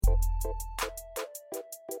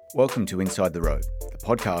Welcome to Inside the Rope, the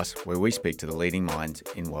podcast where we speak to the leading minds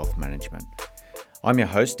in wealth management. I'm your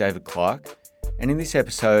host, David Clark, and in this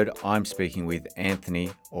episode, I'm speaking with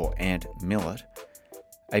Anthony, or Ant Millett,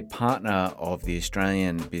 a partner of the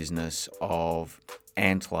Australian business of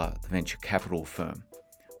Antler, the venture capital firm.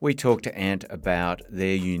 We talk to Ant about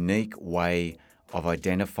their unique way of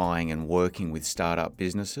identifying and working with startup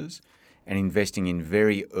businesses and investing in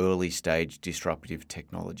very early stage disruptive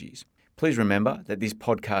technologies. Please remember that this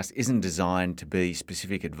podcast isn't designed to be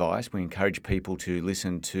specific advice. We encourage people to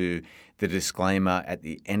listen to the disclaimer at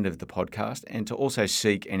the end of the podcast and to also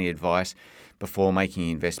seek any advice before making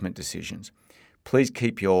investment decisions. Please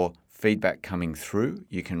keep your feedback coming through.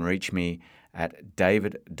 You can reach me at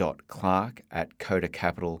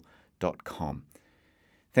david.clark@codacapital.com.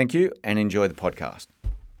 Thank you and enjoy the podcast.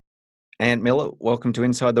 Ant Millett, welcome to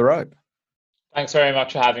Inside the Rope. Thanks very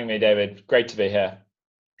much for having me, David. Great to be here.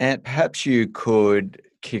 And perhaps you could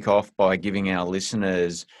kick off by giving our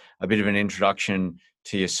listeners a bit of an introduction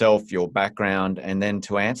to yourself, your background, and then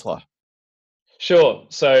to Antler. Sure.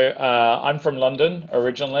 So I'm from London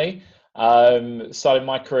originally. Started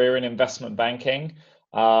my career in investment banking,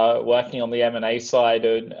 working on the M&A side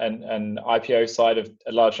and IPO side of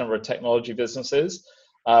a large number of technology businesses.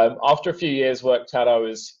 After a few years worked out, I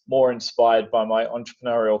was more inspired by my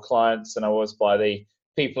entrepreneurial clients than I was by the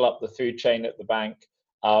people up the food chain at the bank.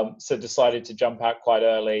 So decided to jump out quite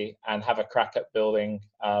early and have a crack at building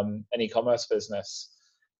an e-commerce business.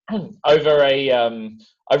 Over a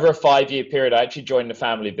 5-year period, I actually joined a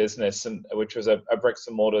family business, which was a bricks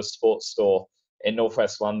and mortar sports store in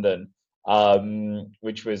northwest London,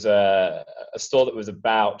 which was a store that was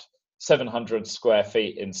about 700 square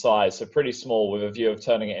feet in size, so pretty small, with a view of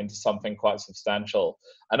turning it into something quite substantial.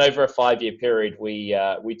 And over a 5-year period, we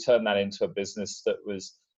turned that into a business that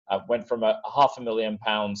went from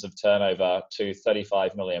 £500,000 of turnover to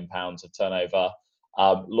 £35 million of turnover,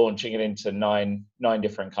 launching it into nine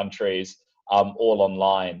different countries, all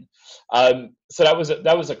online. So that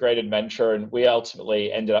was a great adventure, and we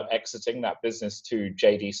ultimately ended up exiting that business to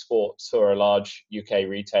JD Sports, who are a large UK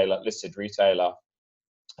listed retailer.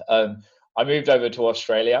 I moved over to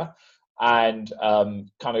Australia. And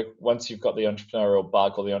kind of once you've got the entrepreneurial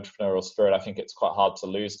bug or the entrepreneurial spirit, I think it's quite hard to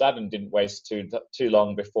lose that, and didn't waste too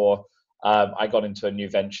long before I got into a new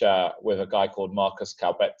venture with a guy called Marcus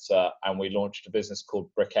Calbetza, and we launched a business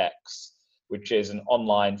called BrickX, which is an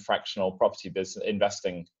online fractional property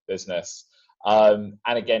investing business. And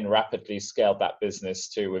again, rapidly scaled that business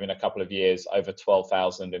to, within a couple of years, over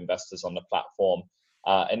 12,000 investors on the platform,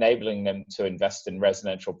 enabling them to invest in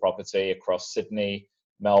residential property across Sydney,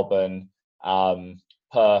 Melbourne,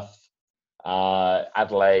 Perth,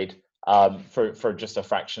 Adelaide, for just a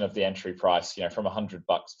fraction of the entry price, from $100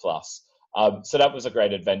 plus. So that was a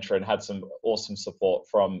great adventure and had some awesome support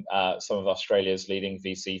from some of Australia's leading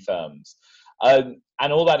VC firms. And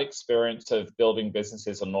all that experience of building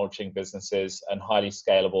businesses and launching businesses and highly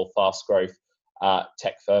scalable, fast growth,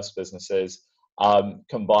 tech-first businesses,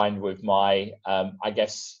 combined with my,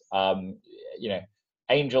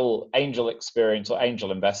 angel experience or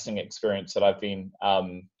angel investing experience that I've been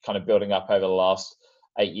kind of building up over the last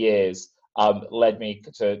 8 years, led me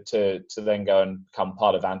to then go and become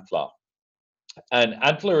part of Antler. And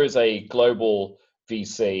Antler is a global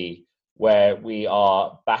VC where we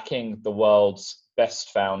are backing the world's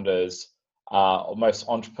best founders, most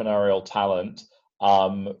entrepreneurial talent,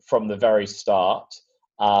 from the very start,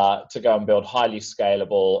 to go and build highly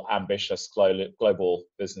scalable, ambitious global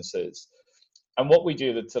businesses. And what we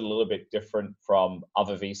do that's a little bit different from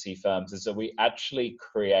other VC firms is that we actually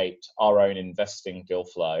create our own investing deal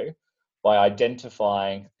flow by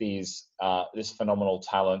identifying this phenomenal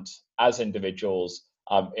talent as individuals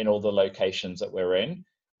in all the locations that we're in.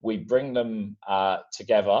 We bring them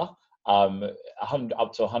together,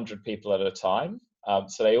 up to 100 people at a time.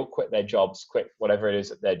 So they all quit their jobs, quit whatever it is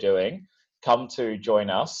that they're doing, come to join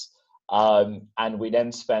us. And we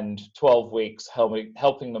then spend 12 weeks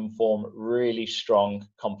helping them form really strong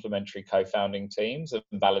complementary co-founding teams and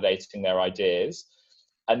validating their ideas.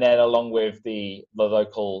 And then along with the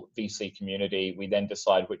local VC community, we then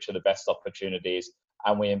decide which are the best opportunities,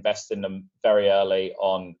 and we invest in them very early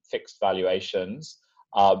on fixed valuations,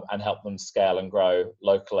 and help them scale and grow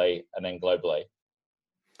locally and then globally.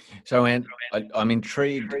 So, Ant, I'm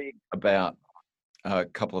intrigued about a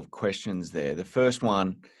couple of questions there. The first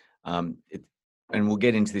one, and we'll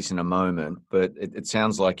get into this in a moment, but it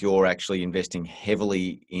sounds like you're actually investing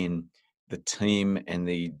heavily in the team and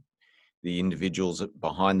the individuals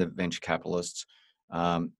behind the venture capitalists,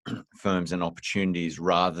 firms and opportunities,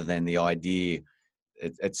 rather than the idea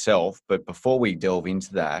itself. But before we delve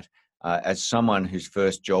into that, as someone whose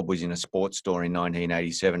first job was in a sports store in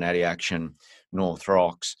 1987, Addy Action, North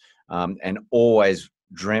Rocks, and always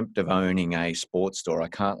dreamt of owning a sports store, I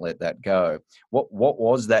can't let that go. What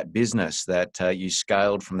was that business that you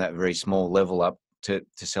scaled from that very small level up to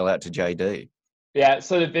sell out to JD? Yeah,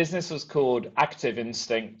 so the business was called Active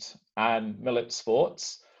Instinct and Millet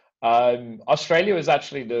Sports. Australia was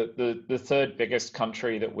actually the third biggest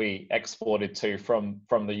country that we exported to from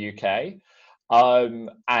the UK. And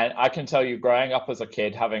I can tell you, growing up as a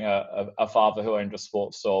kid, having a father who owned a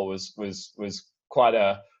sports store was quite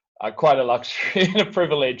a luxury and a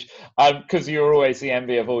privilege, because you were always the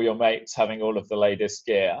envy of all your mates having all of the latest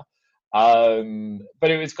gear.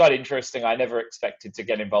 But it was quite interesting. I never expected to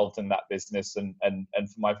get involved in that business, and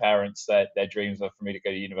for my parents, their dreams were for me to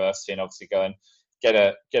go to university and obviously go and get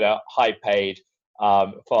a high paid,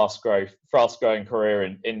 fast growing career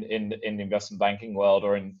in the investment banking world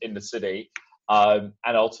or in the city. And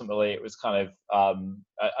ultimately, it was kind of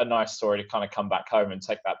a nice story to kind of come back home and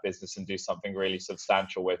take that business and do something really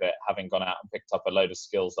substantial with it, having gone out and picked up a load of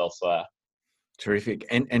skills elsewhere. Terrific.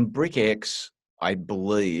 And BrickX, I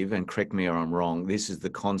believe, and correct me if I'm wrong, this is the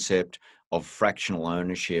concept of fractional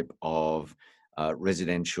ownership of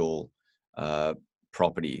residential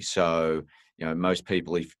property. So, most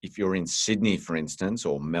people, if you're in Sydney, for instance,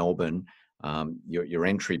 or Melbourne, your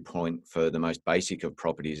entry point for the most basic of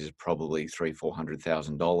properties is probably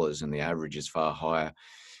 $300,000-$400,000, and the average is far higher,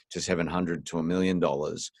 to $700,000 to $1 million,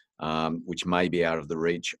 which may be out of the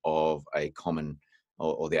reach of a common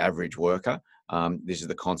or the average worker. This is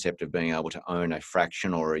the concept of being able to own a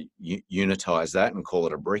fraction or unitize that and call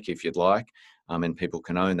it a brick if you'd like, and people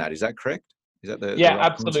can own that. Is that correct? Is that the Yeah, right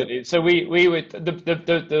absolutely. concept? So we would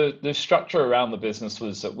the structure around the business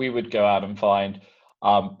was that we would go out and find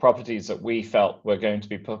properties that we felt were going to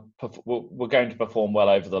be were going to perform well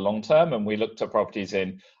over the long term, and we looked at properties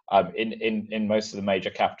in most of the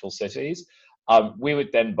major capital cities. We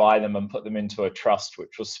would then buy them and put them into a trust,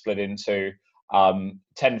 which was split into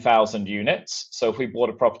 10,000 units. So if we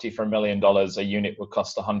bought a property for $1 million, a unit would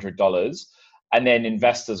cost $100, and then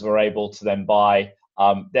investors were able to then buy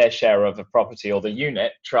their share of the property or the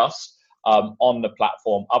unit trust on the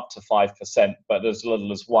platform up to 5%, but as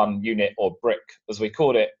little as one unit or brick, as we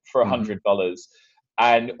called it, for $100.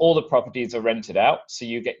 And all the properties are rented out, so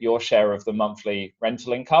you get your share of the monthly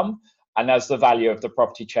rental income. And as the value of the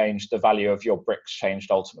property changed, the value of your bricks changed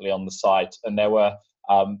ultimately on the site. And there was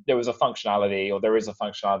a functionality, or there is a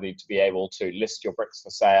functionality, to be able to list your bricks for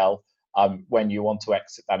sale when you want to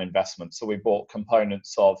exit that investment. So we bought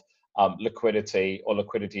components of liquidity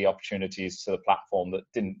opportunities to the platform that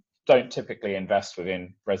don't typically invest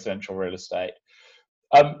within residential real estate.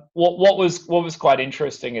 What was quite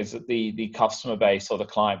interesting is that the customer base or the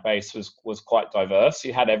client base was quite diverse.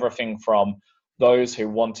 You had everything from those who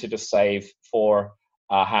wanted to save for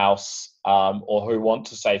a house, or who want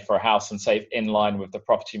to save for a house and save in line with the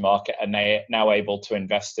property market, and they are now able to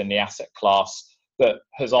invest in the asset class that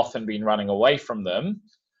has often been running away from them,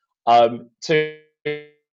 to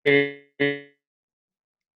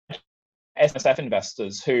SSF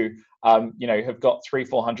investors who have got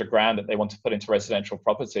 300-400 grand that they want to put into residential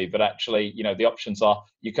property, but actually the options are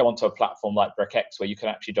you go onto a platform like BrickX where you can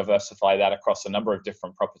actually diversify that across a number of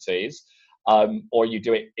different properties, or you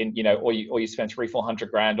do it or you spend 300-400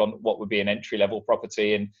 grand on what would be an entry level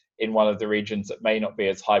property in one of the regions that may not be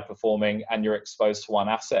as high performing, and you're exposed to one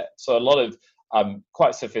asset. So a lot of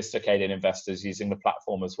quite sophisticated investors using the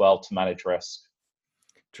platform as well to manage risk.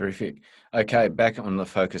 Terrific. Okay, back on the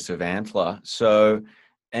focus of Antler. So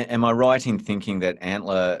am I right in thinking that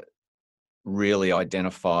Antler really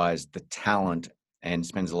identifies the talent and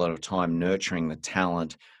spends a lot of time nurturing the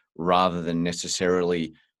talent rather than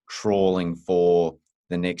necessarily trawling for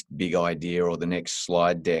the next big idea or the next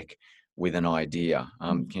slide deck with an idea?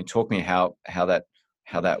 Can you talk me how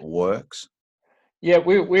that works? Yeah,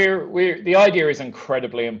 the idea is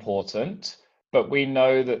incredibly important, but we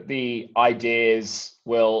know that the ideas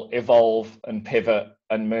will evolve and pivot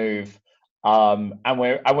and move, and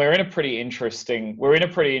we're in a pretty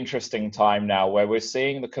interesting time now where we're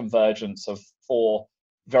seeing the convergence of four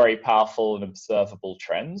very powerful and observable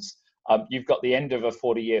trends. You've got the end of a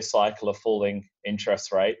 40-year cycle of falling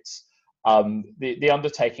interest rates, the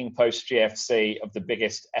undertaking post GFC of the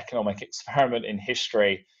biggest economic experiment in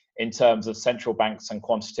history in terms of central banks and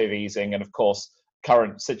quantitative easing, and of course,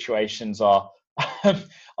 current situations are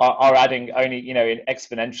adding only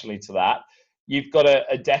exponentially to that. You've got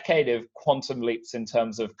a decade of quantum leaps in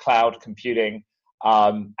terms of cloud computing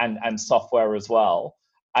and software as well.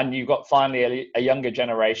 And you've got finally a younger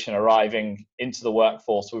generation arriving into the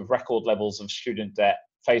workforce with record levels of student debt,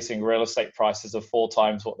 facing real estate prices of 4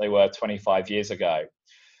 times what they were 25 years ago.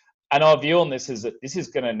 And our view on this is that this is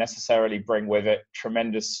going to necessarily bring with it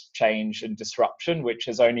tremendous change and disruption, which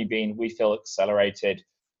has only been, we feel, accelerated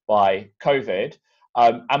by COVID.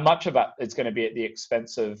 And much of that is going to be at the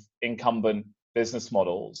expense of incumbent business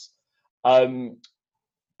models. And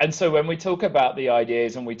so when we talk about the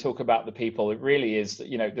ideas and we talk about the people, it really is that,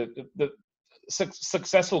 the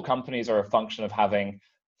successful companies are a function of having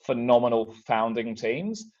phenomenal founding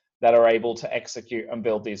teams that are able to execute and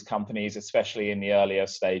build these companies, especially in the earlier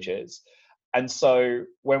stages. And so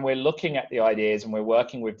when we're looking at the ideas and we're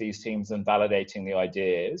working with these teams and validating the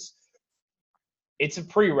ideas, it's a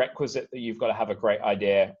prerequisite that you've got to have a great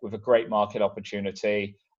idea with a great market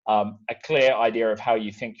opportunity, a clear idea of how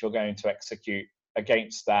you think you're going to execute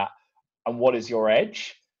against that and what is your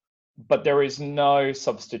edge. But there is no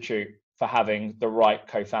substitute for having the right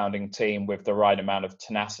co-founding team with the right amount of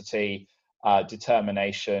tenacity,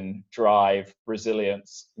 determination, drive,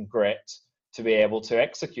 resilience, and grit to be able to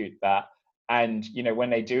execute that. And when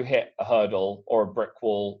they do hit a hurdle or a brick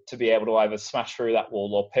wall, to be able to either smash through that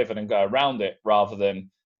wall or pivot and go around it rather than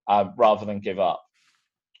give up.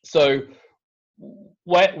 So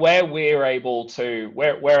where we're able to,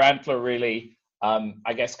 where Antler really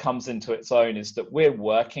I guess comes into its own, is that we're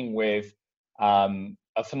working with a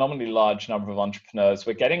phenomenally large number of entrepreneurs.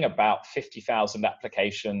 We're getting about 50,000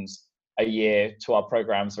 applications a year to our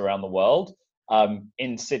programs around the world.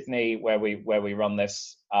 In Sydney, where we run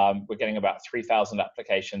this, we're getting about 3,000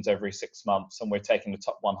 applications every 6 months, and we're taking the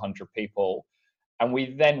top 100 people. And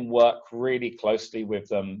we then work really closely with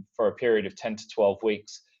them for a period of 10 to 12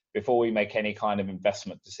 weeks before we make any kind of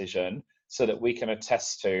investment decision, so that we can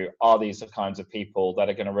attest to, are these the kinds of people that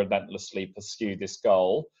are going to relentlessly pursue this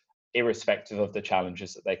goal, irrespective of the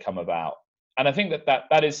challenges that they come about. And I think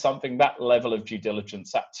that is something, that level of due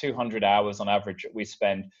diligence, that 200 hours on average that we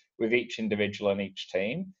spend with each individual and each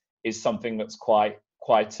team, is something that's quite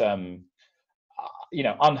unheard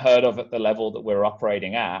of at the level that we're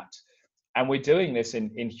operating at. And we're doing this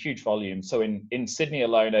in huge volumes. So in Sydney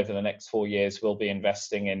alone, over the next 4 years, we'll be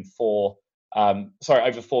investing in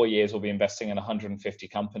over 4 years, we'll be investing in 150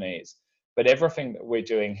 companies. But everything that we're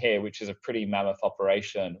doing here, which is a pretty mammoth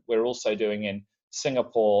operation, we're also doing in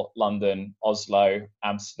Singapore, London, Oslo,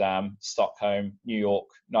 Amsterdam, Stockholm, New York,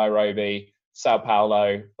 Nairobi, Sao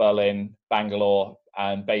Paulo, Berlin, Bangalore,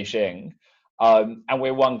 and Beijing. And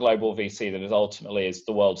we're one global VC that ultimately is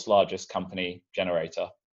the world's largest company generator.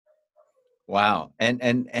 Wow.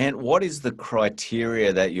 And what is the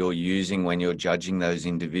criteria that you're using when you're judging those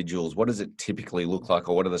individuals? What does it typically look like,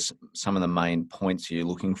 or what are some of the main points you're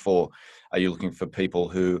looking for? Are you looking for people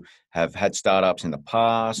who have had startups in the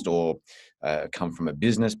past, or come from a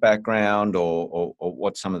business background, or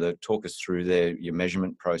what's some of the, talk us through your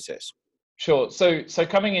measurement process? Sure. So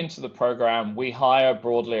coming into the program, we hire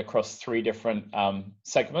broadly across 3 different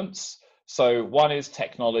segments. So one is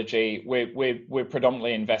technology. We're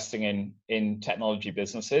predominantly investing in technology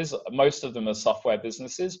businesses. Most of them are software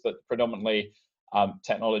businesses, but predominantly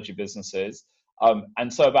technology businesses.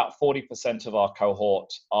 And so about 40% of our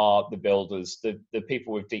cohort are the builders, the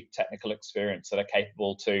people with deep technical experience that are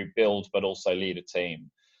capable to build but also lead a team.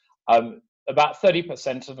 About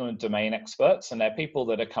 30% of them are domain experts, and they're people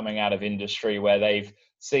that are coming out of industry where they've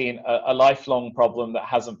seen a lifelong problem that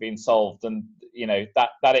hasn't been solved, and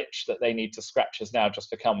that itch that they need to scratch has now just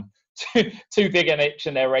become too big an itch,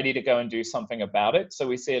 and they're ready to go and do something about it. So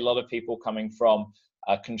we see a lot of people coming from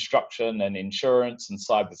construction and insurance and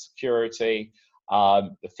cybersecurity,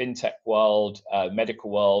 the fintech world, medical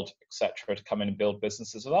world, etc., to come in and build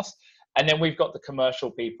businesses with us. And then we've got the commercial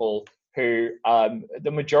people who,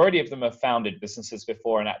 the majority of them have founded businesses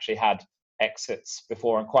before and actually had exits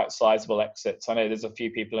before, and quite sizable exits. I know there's a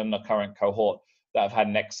few people in the current cohort that have had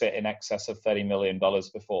an exit in excess of $30 million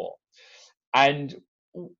before. And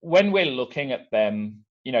when we're looking at them,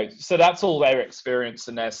 so that's all their experience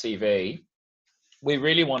and their CV. We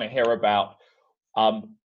really want to hear about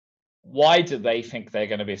why do they think they're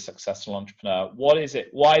going to be a successful entrepreneur?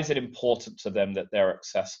 Why is it important to them that they're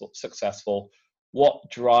successful? What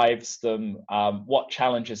drives them? What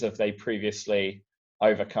challenges have they previously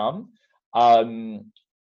overcome?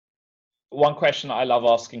 One question I love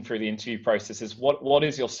asking through the interview process is, what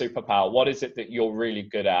is your superpower? What is it that you're really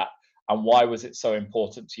good at? And why was it so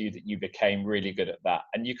important to you that you became really good at that?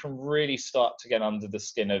 And you can really start to get under the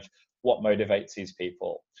skin of what motivates these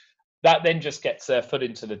people. That then just gets their foot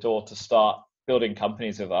into the door to start building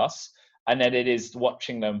companies with us. And then it is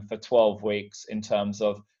watching them for 12 weeks in terms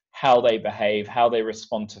of how they behave, how they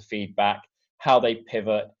respond to feedback, how they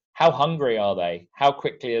pivot, how hungry are they, how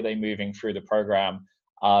quickly are they moving through the program,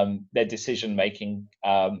 their decision-making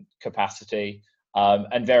capacity,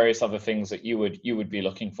 and various other things that you would be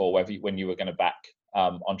looking for when you were going to back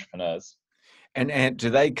entrepreneurs. And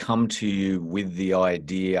do they come to you with the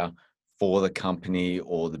idea for the company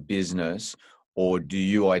or the business, or do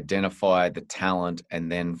you identify the talent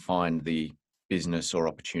and then find the business or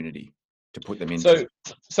opportunity to put them into?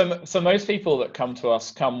 So most people that come to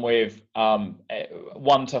us come with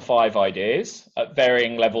 1 to 5 ideas at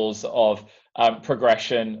varying levels of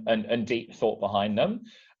progression and deep thought behind them.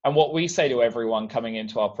 And what we say to everyone coming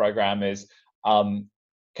into our program is,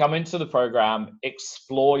 come into the program,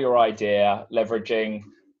 explore your idea, leveraging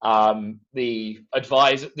the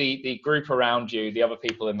group around you, the other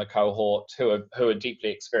people in the cohort who are deeply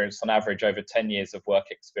experienced, on average over 10 years of work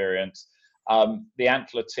experience. The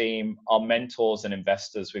Antler team are mentors and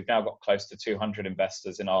investors. We've now got close to 200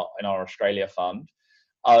 investors in our Australia fund,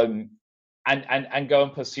 and go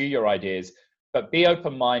and pursue your ideas, but be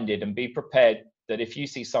open-minded and be prepared that if you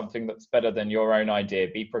see something that's better than your own idea,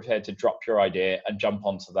 be prepared to drop your idea and jump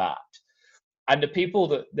onto that. And the people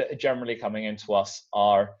that are generally coming into us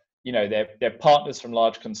are, they're partners from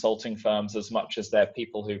large consulting firms as much as they're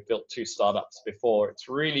people who've built 2 startups before. It's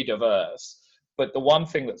really diverse. But the one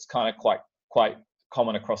thing that's kind of quite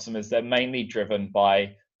common across them is they're mainly driven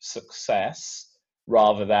by success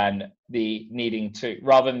rather than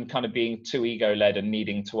kind of being too ego-led and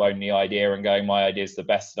needing to own the idea and going, my idea is the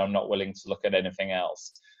best and I'm not willing to look at anything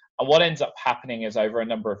else. And what ends up happening is over a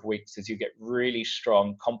number of weeks is you get really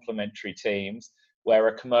strong complementary teams where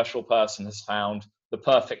a commercial person has found the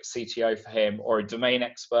perfect CTO for him, or a domain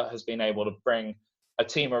expert has been able to bring a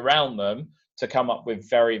team around them to come up with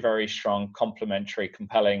very, very strong complementary,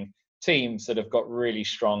 compelling teams that have got really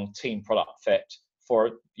strong team product fit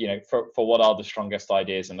for what are the strongest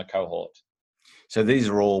ideas in the cohort. So these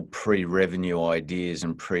are all pre-revenue ideas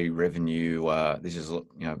and pre-revenue. This is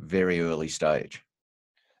very early stage.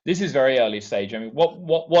 This is very early stage. I mean,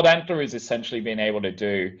 what Antler is essentially being able to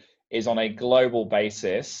do is, on a global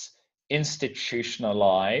basis,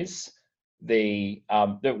 institutionalize the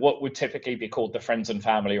what would typically be called the friends and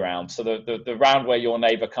family round. So the round where your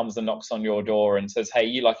neighbor comes and knocks on your door and says, hey,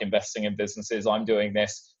 you like investing in businesses, I'm doing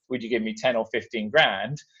this, would you give me 10 or 15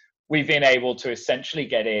 grand? We've been able to essentially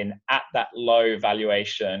get in at that low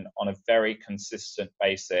valuation on a very consistent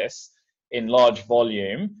basis in large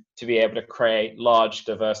volume to be able to create large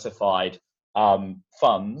diversified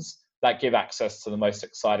funds that give access to the most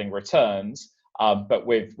exciting returns, but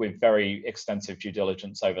with very extensive due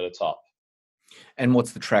diligence over the top. And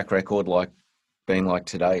what's the track record been like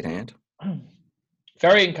to date, Ant?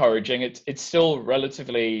 Very encouraging. It's still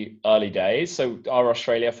relatively early days. So our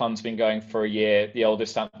Australia fund's been going for a year. The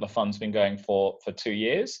oldest Antler fund's been going for 2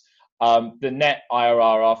 years. The net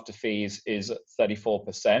IRR after fees is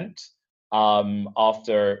 34%.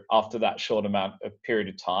 After that short amount of period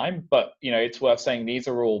of time, but it's worth saying these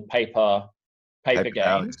are all paper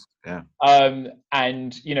gains. Yeah.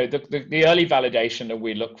 And the early validation that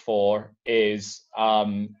we look for is how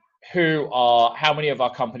many of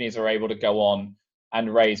our companies are able to go on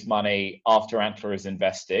and raise money after Antler is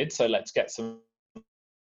invested. So let's get some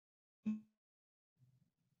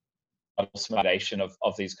validation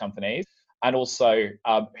of these companies, and also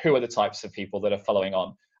who are the types of people that are following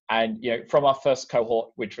on. And from our first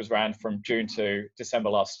cohort, which was ran from June to December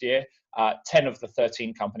last year, 10 of the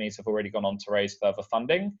 13 companies have already gone on to raise further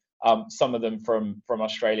funding. Some of them from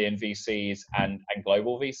Australian VCs and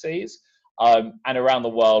global VCs. And around the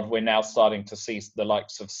world, we're now starting to see the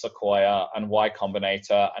likes of Sequoia and Y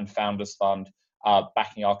Combinator and Founders Fund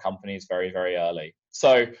backing our companies very, very early.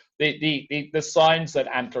 So the signs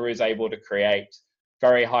that Antler is able to create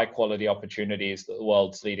very high quality opportunities that the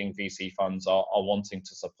world's leading VC funds are wanting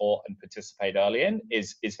to support and participate early in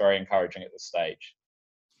is very encouraging at this stage.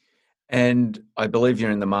 And I believe you're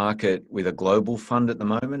in the market with a global fund at the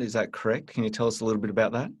moment. Is that correct? Can you tell us a little bit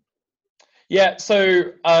about that? Yeah,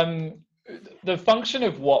 so the function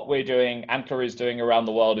of what we're doing, Antler is doing around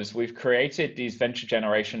the world, is we've created these venture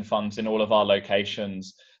generation funds in all of our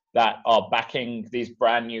locations that are backing these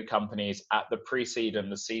brand new companies at the pre-seed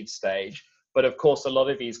and the seed stage. But of course, a lot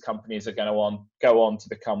of these companies are going to go on to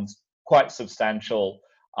become quite substantial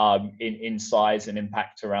in size and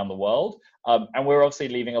impact around the world. And we're obviously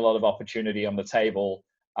leaving a lot of opportunity on the table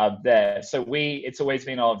there. So it's always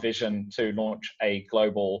been our vision to launch a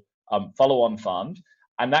global follow-on fund.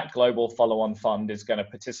 And that global follow-on fund is going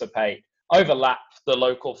to overlap the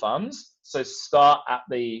local funds. So start at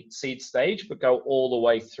the seed stage, but go all the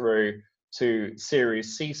way through to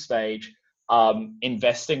Series C stage,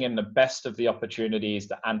 investing in the best of the opportunities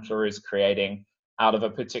that Antler is creating out of a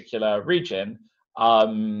particular region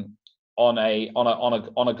on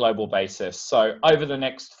a global basis. So over the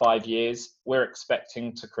next 5 years, we're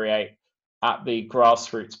expecting to create at the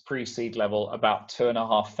grassroots pre-seed level about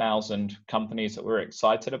 2,500 companies that we're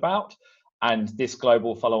excited about. And this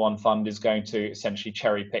global follow-on fund is going to essentially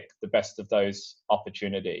cherry pick the best of those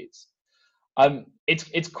opportunities.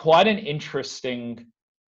 It's quite an interesting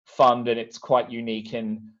fund, and it's quite unique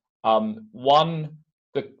in one,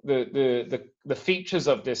 the features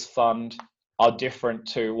of this fund are different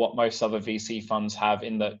to what most other VC funds have,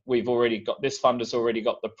 in that this fund has already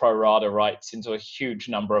got the pro rata rights into a huge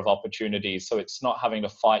number of opportunities. So it's not having to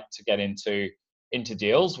fight to get into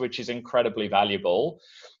deals, which is incredibly valuable.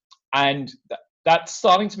 And that's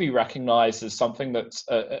starting to be recognized as something that's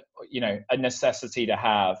a necessity to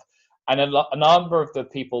have. And a number of the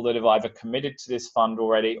people that have either committed to this fund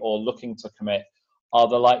already or looking to commit are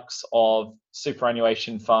the likes of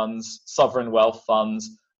superannuation funds, sovereign wealth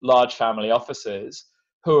funds, large family offices,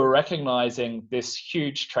 who are recognizing this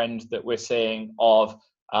huge trend that we're seeing of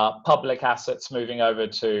public assets moving over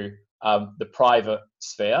to the private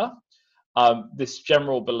sphere. This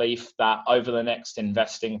general belief that over the next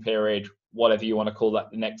investing period, whatever you want to call that,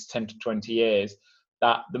 the next 10 to 20 years,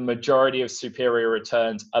 that the majority of superior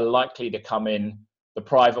returns are likely to come in the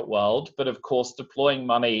private world. But of course, deploying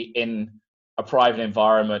money in a private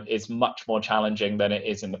environment is much more challenging than it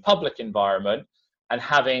is in the public environment. And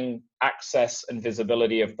having access and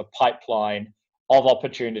visibility of the pipeline of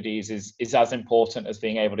opportunities is as important as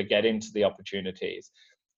being able to get into the opportunities.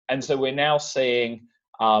 And so we're now seeing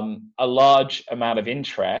a large amount of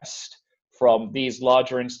interest from these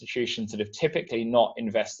larger institutions that have typically not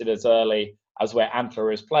invested as early as where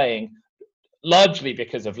Antler is playing, largely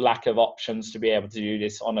because of lack of options to be able to do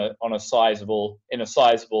this in a sizable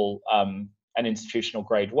and institutional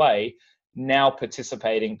grade way, now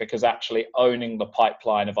participating, because actually owning the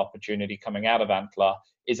pipeline of opportunity coming out of Antler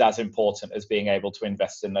is as important as being able to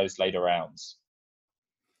invest in those later rounds.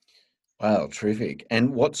 Wow, terrific.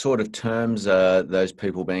 And what sort of terms are those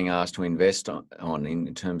people being asked to invest on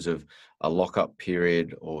in terms of a lockup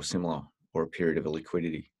period or similar, or a period of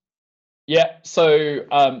liquidity? Yeah, so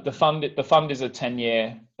the fund is a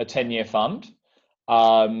 10-year fund.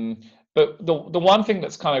 But the one thing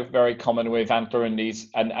that's kind of very common with Antler and these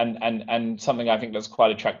and something I think that's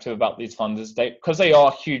quite attractive about these funds is because they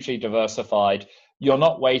are hugely diversified, you're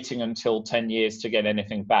not waiting until 10 years to get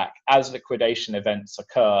anything back. As liquidation events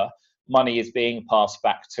occur, money is being passed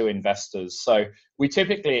back to investors. So we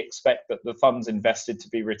typically expect that the funds invested to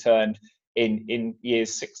be returned in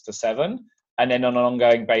years 6 to 7. And then on an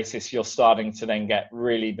ongoing basis, you're starting to then get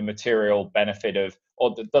really the material benefit of,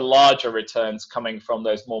 or the larger returns coming from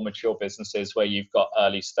those more mature businesses where you've got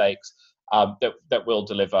early stakes that will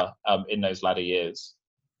deliver in those latter years.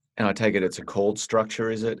 And I take it it's a called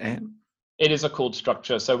structure, is it, Ant? It is a called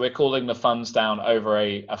structure. So we're calling the funds down over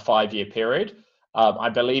a 5-year period. I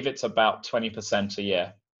believe it's about 20% a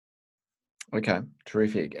year. Okay,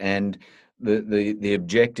 terrific. And the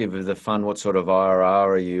objective of the fund, what sort of IRR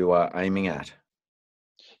are you aiming at?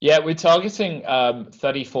 Yeah, we're targeting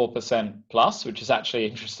 34% plus, which is actually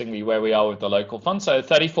interestingly where we are with the local fund. So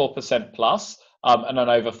 34% plus, and an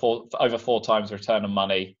over four times return on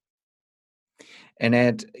money. And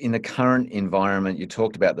Ed, in the current environment, you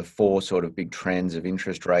talked about the 4 sort of big trends of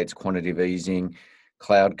interest rates, quantitative easing,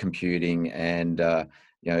 cloud computing, and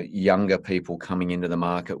younger people coming into the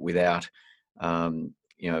market without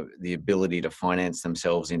the ability to finance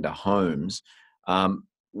themselves into homes.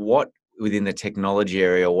 What within the technology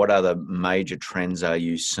area, what other major trends are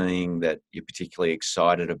you seeing that you're particularly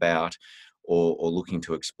excited about or looking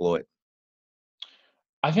to exploit?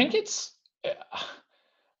 I think it's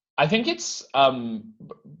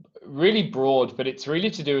really broad, but it's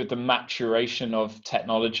really to do with the maturation of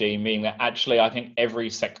technology, meaning that actually I think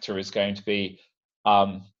every sector is going to be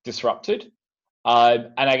disrupted.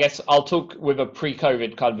 And I guess I'll talk with a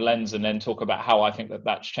pre-COVID kind of lens and then talk about how I think that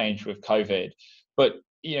that's changed with COVID. But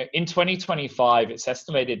in 2025, it's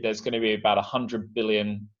estimated there's going to be about 100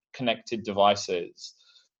 billion connected devices.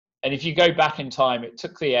 And if you go back in time, it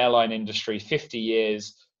took the airline industry 50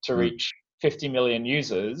 years to reach 50 million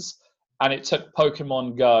users. And it took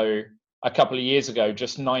Pokemon Go a couple of years ago,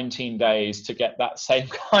 just 19 days to get that same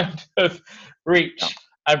kind of reach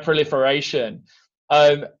and proliferation.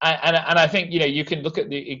 And I think, you can look at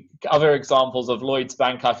the other examples of Lloyds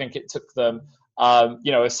Bank. I think it took them,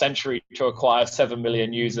 a century to acquire 7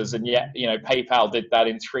 million users. And yet, PayPal did that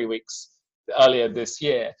in 3 weeks earlier this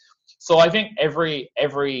year. So I think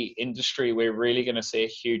every industry, we're really going to see a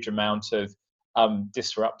huge amount of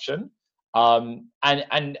disruption.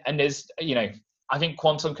 And there's, I think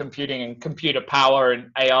quantum computing and computer power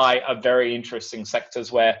and AI are very interesting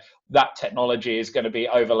sectors where that technology is going to be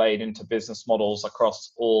overlaid into business models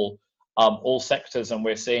across all sectors, and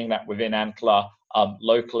we're seeing that within Antler,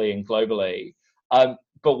 locally and globally.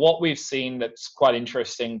 But what we've seen that's quite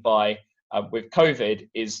interesting with COVID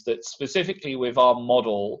is that specifically with our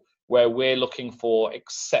model, where we're looking for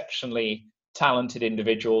exceptionally talented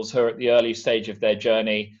individuals who are at the early stage of their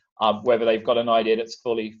journey, whether they've got an idea that's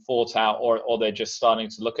fully thought out or they're just starting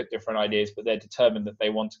to look at different ideas, but they're determined that they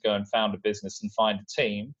want to go and found a business and find a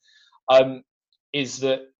team, is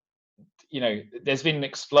that there's been an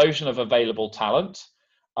explosion of available talent,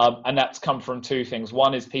 and that's come from two things.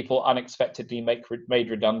 One is people unexpectedly made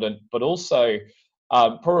redundant, but also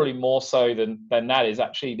probably more so than that is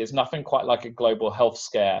actually there's nothing quite like a global health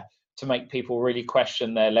scare to make people really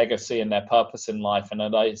question their legacy and their purpose in life, and are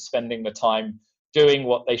they spending the time doing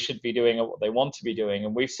what they should be doing or what they want to be doing.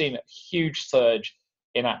 And we've seen a huge surge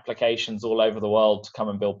in applications all over the world to come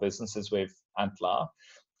and build businesses with Antler.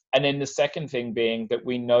 And then the second thing being that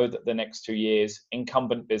we know that the next 2 years,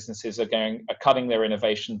 incumbent businesses are cutting their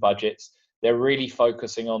innovation budgets. They're really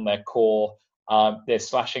focusing on their core. They're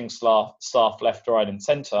slashing staff left, right, and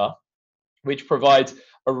center, which provides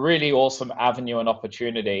a really awesome avenue and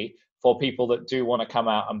opportunity for people that do want to come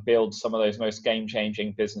out and build some of those most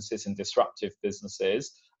game-changing businesses and disruptive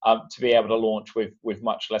businesses to be able to launch with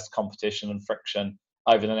much less competition and friction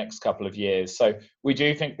over the next couple of years. So we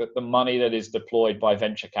do think that the money that is deployed by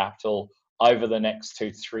venture capital over the next 2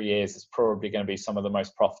 to 3 years is probably going to be some of the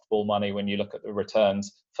most profitable money when you look at the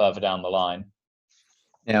returns further down the line.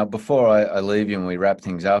 Now, before I leave you and we wrap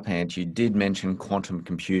things up, Ant, you did mention quantum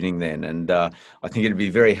computing then, and I think it'd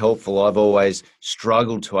be very helpful. I've always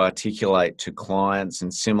struggled to articulate to clients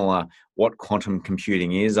and similar what quantum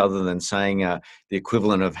computing is, other than saying the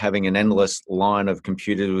equivalent of having an endless line of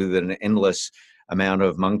computers with an endless amount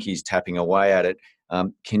of monkeys tapping away at it.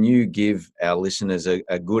 Can you give our listeners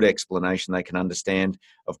a good explanation they can understand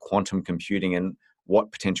of quantum computing and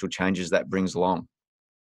what potential changes that brings along?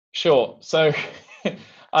 Sure. So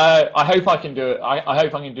I hope I can do it. I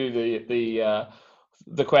hope I can do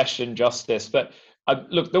the question justice. But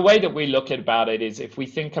look, the way that we look about it is, if we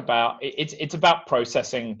think about it's about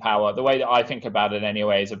processing power. The way that I think about it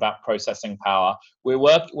anyway is about processing power. We're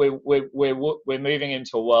moving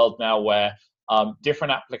into a world now where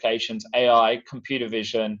different applications, AI, computer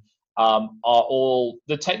vision, are all,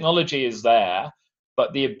 the technology is there,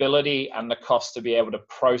 but the ability and the cost to be able to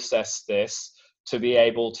process this, to be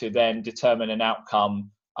able to then determine an outcome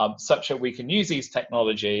such that we can use these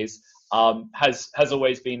technologies has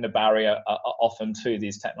always been the barrier often to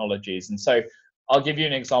these technologies. And so I'll give you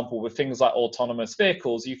an example with things like autonomous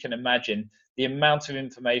vehicles. You can imagine the amount of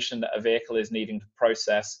information that a vehicle is needing to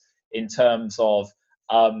process in terms of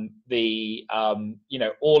all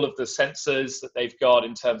of the sensors that they've got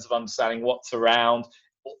in terms of understanding what's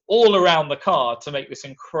all around the car to make this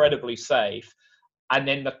incredibly safe. And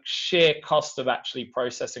then the sheer cost of actually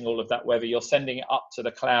processing all of that, whether you're sending it up to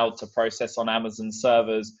the cloud to process on Amazon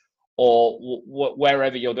servers or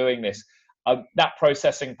wherever you're doing this, that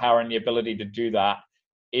processing power and the ability to do that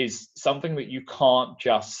is something that you can't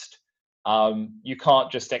just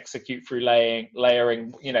execute through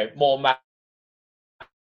layering more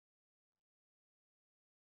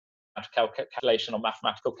calculation or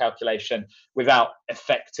mathematical calculation without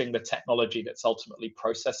affecting the technology that's ultimately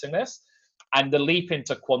processing this. And the leap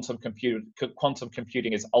into quantum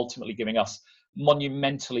computing is ultimately giving us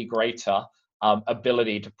monumentally greater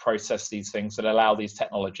ability to process these things that allow these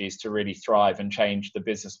technologies to really thrive and change the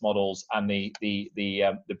business models and the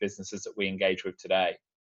businesses that we engage with today.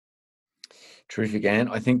 Terrific, Ant.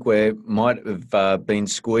 I think we might have been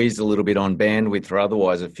squeezed a little bit on bandwidth or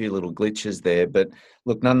otherwise, a few little glitches there. But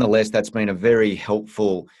look, nonetheless, that's been a very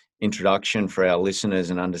helpful introduction for our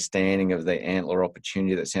listeners and understanding of the Antler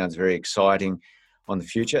opportunity. That sounds very exciting on the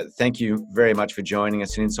future. Thank you very much for joining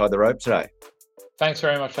us in Inside the Rope today. Thanks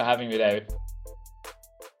very much for having me, David.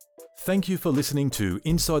 Thank you for listening to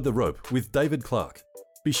Inside the Rope with David Clark.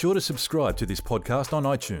 Be sure to subscribe to this podcast on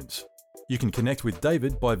iTunes. You can connect with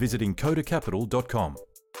David by visiting codacapital.com.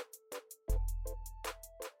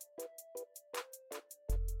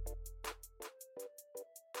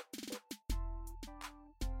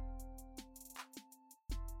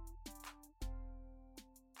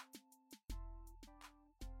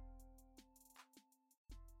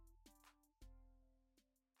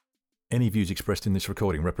 Any views expressed in this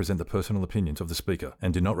recording represent the personal opinions of the speaker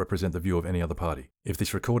and do not represent the view of any other party. If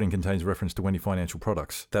this recording contains reference to any financial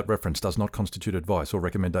products, that reference does not constitute advice or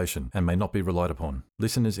recommendation and may not be relied upon.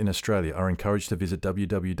 Listeners in Australia are encouraged to visit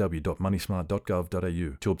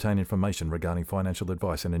www.moneysmart.gov.au to obtain information regarding financial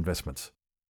advice and investments.